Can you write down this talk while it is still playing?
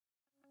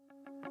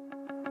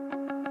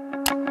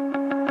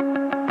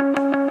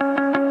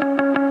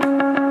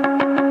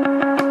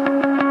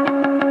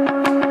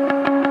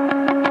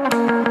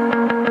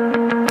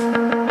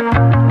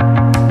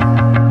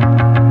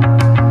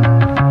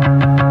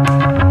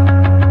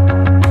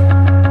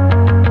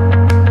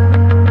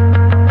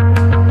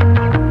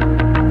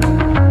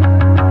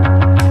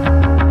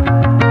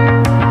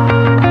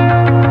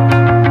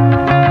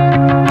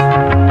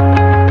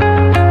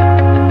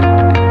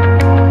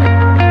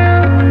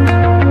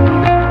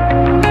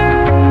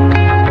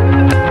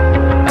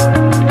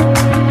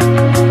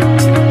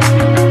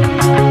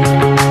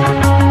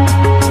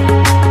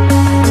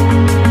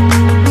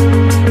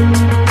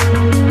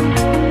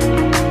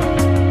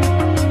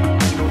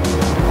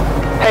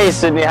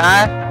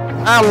High.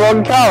 I'm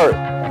Logan Collard.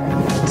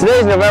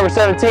 Today's November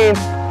 17th.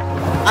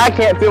 I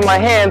can't feel my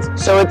hands,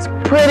 so it's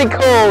pretty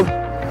cold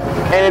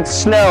and it's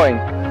snowing.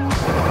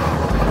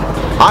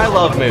 I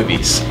love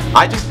movies.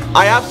 I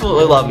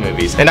absolutely love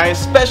movies, and I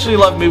especially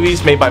love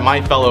movies made by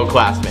my fellow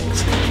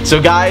classmates.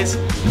 So guys,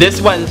 this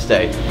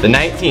Wednesday, the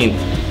 19th,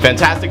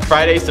 Fantastic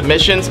Friday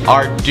submissions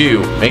are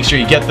due. Make sure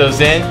you get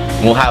those in,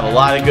 and we'll have a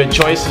lot of good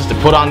choices to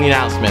put on the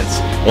announcements.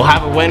 We'll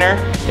have a winner.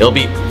 It'll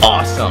be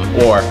awesome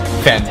or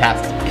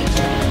fantastic.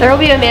 There will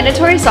be a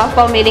mandatory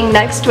softball meeting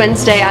next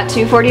Wednesday at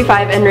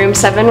 2:45 in room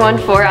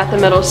 714 at the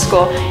middle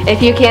school.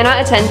 If you cannot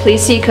attend,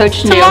 please see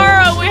Coach Neal.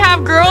 Tomorrow we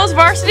have girls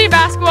varsity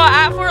basketball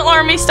at Fort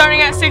Laramie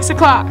starting at 6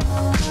 o'clock.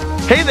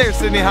 Hey there,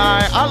 Sydney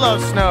High. I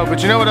love snow,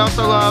 but you know what else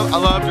I love? I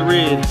love to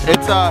read.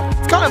 It's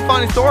kind of a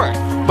funny story.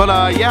 But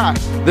yeah,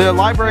 the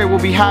library will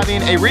be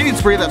having a reading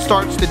spree that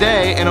starts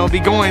today, and it'll be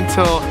going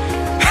till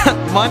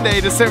Monday,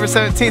 December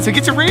 17th. So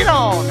get your read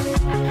on.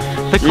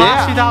 The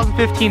Class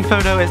 2015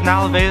 photo is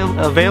now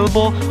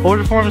available.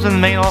 Order forms in the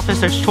main office.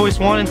 There's choice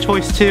 1 and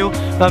choice 2.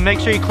 Make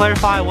sure you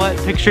clarify what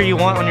picture you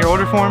want on your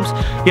order forms.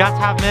 You have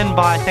to have them in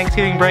by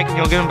Thanksgiving break, and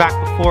you'll get them back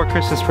before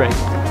Christmas break.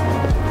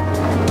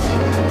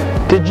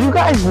 Did you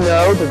guys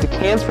know that the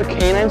Cans for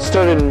Canines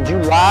started in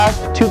July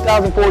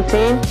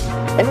 2014?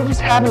 And it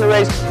just happened to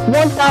raise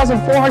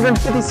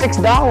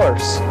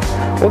 $1,456.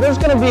 Well, there's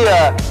going to be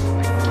a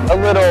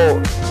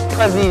little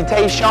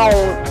presentation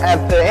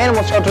at the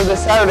animal shelter this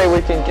Saturday where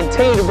you can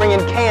continue to bring in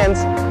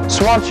cans.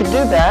 So why don't you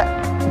do that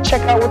and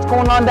check out what's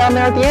going on down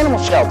there at the animal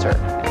shelter.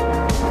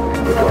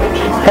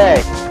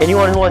 Hey,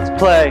 anyone who wants to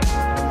play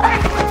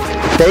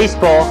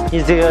baseball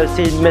needs to go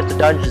see Mr.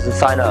 Dungeons and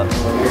sign up.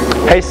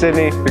 Hey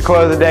Sydney, the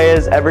quote of the day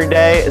is, "Every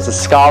day is a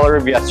scholar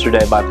of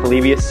yesterday" by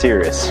Polybius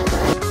Sirius.